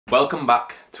Welcome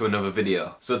back to another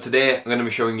video. So today I'm going to be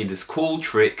showing you this cool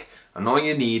trick, and all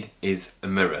you need is a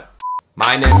mirror.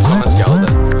 My name's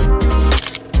Gelder.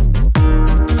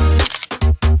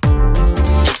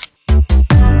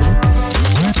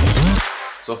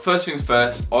 So first things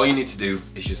first, all you need to do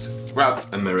is just grab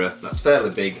a mirror that's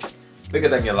fairly big, bigger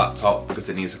than your laptop because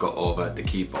it needs to go over the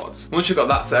keyboards. Once you've got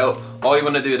that set up, all you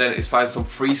want to do then is find some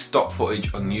free stock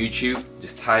footage on YouTube.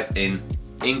 Just type in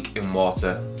ink in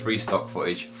water, free stock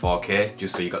footage, 4K,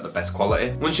 just so you got the best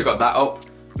quality. Once you got that up,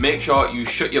 make sure you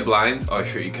shut your blinds or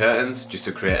shut your curtains just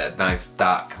to create a nice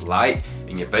dark light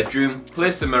in your bedroom.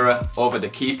 Place the mirror over the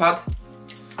keypad,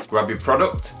 grab your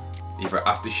product, either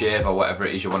aftershave or whatever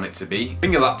it is you want it to be.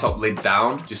 Bring your laptop lid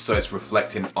down just so it's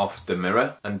reflecting off the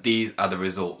mirror, and these are the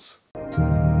results.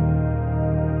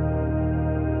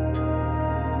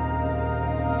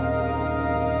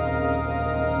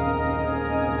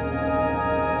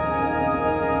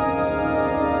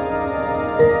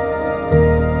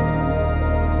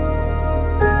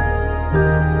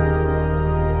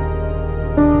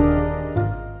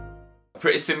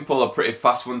 Pretty simple, a pretty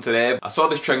fast one today. I saw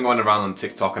this trend going around on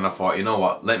TikTok and I thought, you know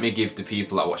what, let me give the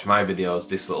people that watch my videos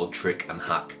this little trick and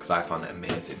hack because I found it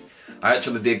amazing. I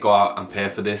actually did go out and pay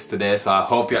for this today, so I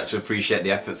hope you actually appreciate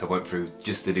the efforts I went through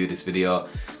just to do this video,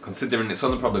 considering it's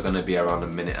only probably going to be around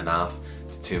 1.5 minutes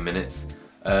to 2 minutes.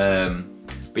 But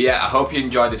yeah, I hope you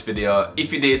enjoyed this video.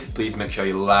 If you did, please make sure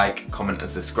you like, comment and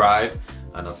subscribe,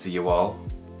 and I'll see you all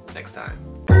next time.